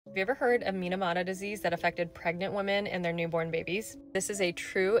Have you ever heard of Minamata disease that affected pregnant women and their newborn babies? This is a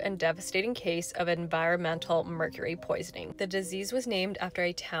true and devastating case of environmental mercury poisoning. The disease was named after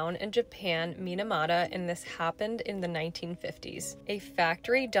a town in Japan, Minamata, and this happened in the 1950s. A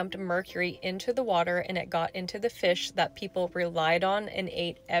factory dumped mercury into the water and it got into the fish that people relied on and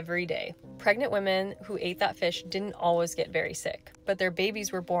ate every day. Pregnant women who ate that fish didn't always get very sick, but their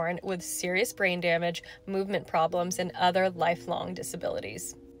babies were born with serious brain damage, movement problems, and other lifelong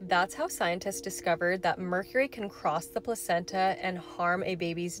disabilities. That's how scientists discovered that mercury can cross the placenta and harm a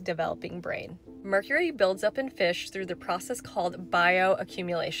baby's developing brain. Mercury builds up in fish through the process called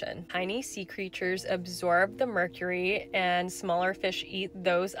bioaccumulation. Tiny sea creatures absorb the mercury and smaller fish eat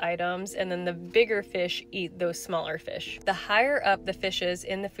those items, and then the bigger fish eat those smaller fish. The higher up the fish is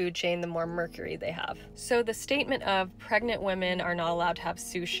in the food chain, the more mercury they have. So the statement of pregnant women are not allowed to have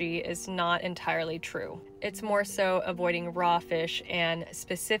sushi is not entirely true. It's more so avoiding raw fish and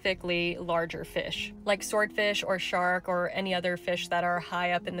specifically larger fish, like swordfish or shark or any other fish that are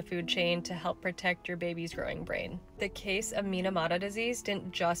high up in the food chain to help protect your baby's growing brain. The case of Minamata disease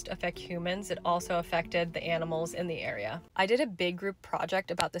didn't just affect humans, it also affected the animals in the area. I did a big group project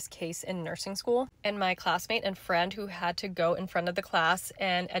about this case in nursing school, and my classmate and friend who had to go in front of the class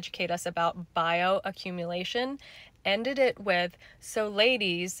and educate us about bioaccumulation ended it with, "So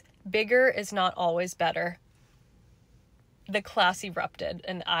ladies, bigger is not always better." The class erupted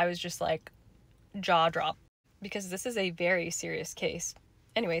and I was just like, jaw drop, because this is a very serious case.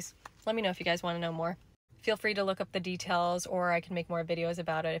 Anyways, let me know if you guys want to know more. Feel free to look up the details, or I can make more videos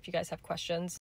about it if you guys have questions.